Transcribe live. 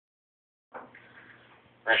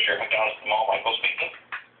Richard McDonald's from Mall, Michael speaking.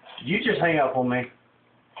 You just hang up on me.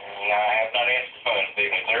 I have not answered the phone this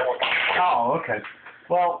evening, sir. What can I do? Oh, okay.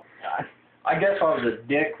 Well, I guess I was a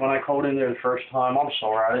dick when I called in there the first time. I'm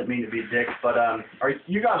sorry, I didn't mean to be a dick. But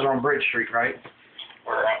you guys are on Bridge Street, right?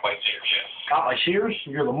 We're out by Sears, yes. Out by Sears?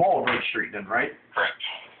 You're the mall of Bridge Street then, right? Correct.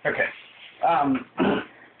 Okay.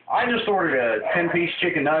 I just ordered a 10-piece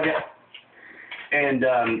chicken nugget, and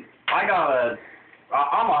I'm a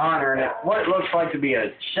hunter, and what it looks like to be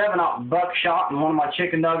a 7-aught buckshot in one of my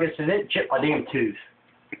chicken nuggets, and it chipped my damn tooth.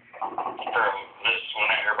 From this one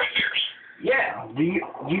out here by Sears. Yeah. Do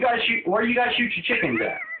you guys shoot? Where do you guys shoot your chickens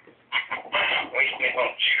at? We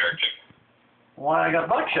don't shoot our chicken. Why I got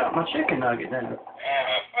buckshot in my chicken nugget then?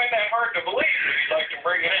 I find that hard to believe. If you'd like to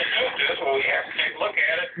bring it in to us, well, we have to take a look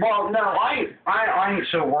at it. Well, no, I ain't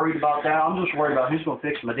so worried about that. I'm just worried about who's gonna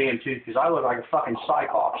fix my damn tooth, because I look like a fucking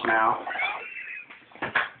cyclops now.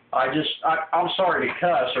 I'm sorry to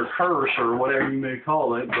cuss or curse or whatever you may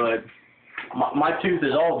call it, but my tooth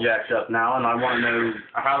is all jacked up now, and I want to know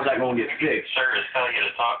how's that going to get fixed. Sir, it's telling you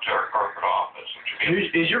to talk to our corporate office.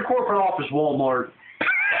 Is your corporate office Walmart?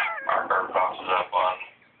 Yeah, our corporate office is up on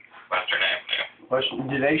Western Avenue.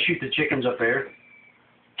 Do they shoot the chickens up there?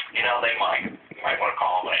 You know, they might. You might want to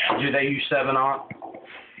call them out. Do they use 7-aught?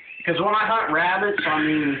 Because when I hunt rabbits, I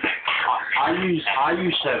mean, I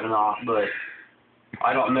use 7-aught, but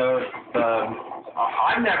I don't know if,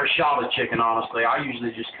 I've never shot a chicken, honestly. I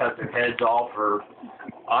usually just cut their heads off, or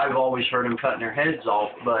I've always heard them cutting their heads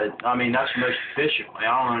off, but, I mean, that's most efficiently.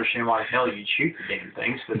 I don't understand why the hell you'd shoot the damn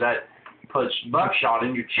things, because that puts buckshot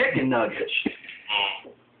in your chicken nuggets.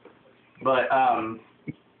 But, well,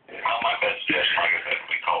 my best suggestion, like I said,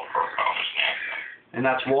 we call the corporate office now. And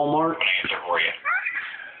that's Walmart? I'm going to answer for you.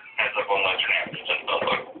 That's up on Western Avenue. It's in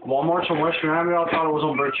Bellwood. Walmart's on Western Avenue? I thought it was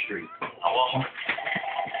on Bridge Street. Walmart.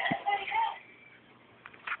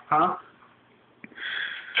 Huh? Is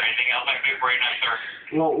there anything else I can do for you tonight, sir?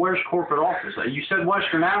 Well, where's corporate office? You said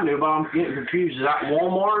Western Avenue, but I'm getting confused. Is that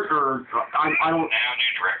Walmart, or I don't...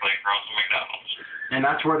 Avenue directly across from McDonald's. And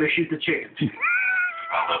that's where they shoot the chickens?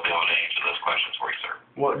 Well, they'll be able to answer those questions for you, sir.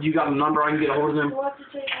 What, you got a number I can get a hold of them? It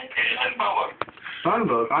is in Bellwood. Phone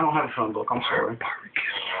book? I don't have a phone book. I'm sorry. All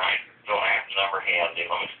right. Don't have the number handy.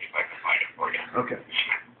 Let me see if I can find it for you. Okay.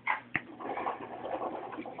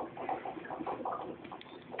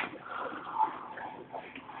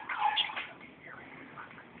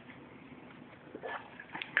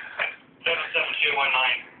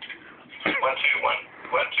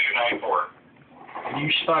 You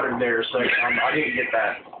stuttered there a second. I didn't get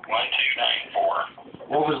that. 1294.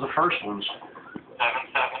 What was the first ones?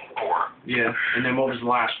 774. Yeah. And then what was the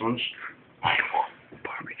last ones? 94.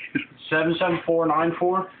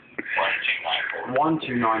 77494? 1294.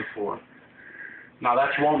 1294. Now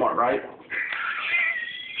that's Walmart, right?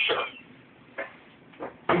 Sure.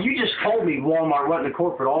 You just told me Walmart wasn't a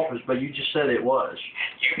corporate office, but you just said it was.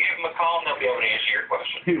 You give them a call and they'll be able to answer your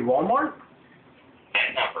question. Who, Walmart?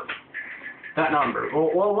 That number. That number.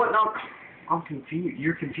 Well, what number? I'm confused.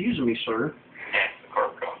 You're confusing me, sir. That's the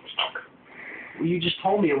corporate office number. Well, you just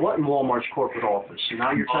told me it wasn't Walmart's corporate office, and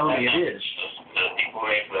now you're telling me it is. The people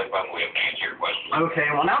who answer that phone will be able to answer your question. Okay,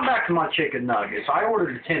 well, now back to my chicken nuggets. I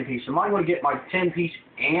ordered a 10-piece. Am I going to get my 10-piece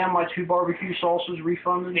and my 2 barbecue sauces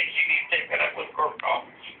refunded? You need to take that up with the corporate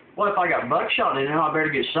office. Well, if I got buckshot in it, I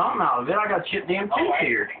better get something out of it. I got chipped damn tooth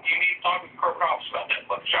here. You need to talk to the corporate office about that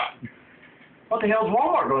buckshot. What the hell's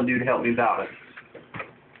Walmart going to do to help me about it?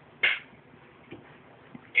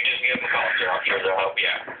 You just give them a call, sir. I'm sure they'll help you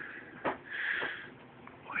out.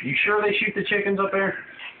 You sure they shoot the chickens up there?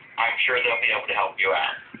 I'm sure they'll be able to help you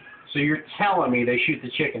out. So you're telling me they shoot the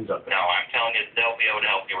chickens up there? No, I'm telling you they'll be able to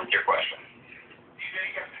help you with your question.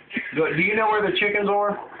 Do you know where the chickens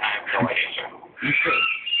are? I have no idea, sir. You sure?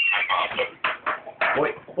 I'm positive.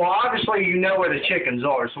 Wait, well, obviously you know where the chickens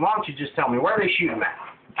are, so why don't you just tell me where they shoot them at?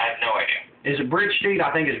 I have no idea. Is it Bridge Street? I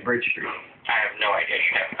think it's Bridge Street. I have no idea.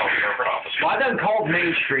 You have to call the corporate office. Well, I done called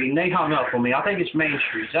Main Street, and they hung up on me. I think it's Main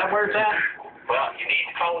Street. Is that where it's at? Well, you need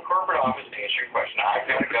to call the corporate office to answer your question. I've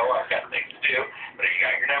got to go. I've got things to do. But if you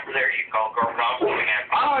got your number there, you can call the corporate office.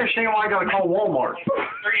 I don't understand why I got to call Walmart.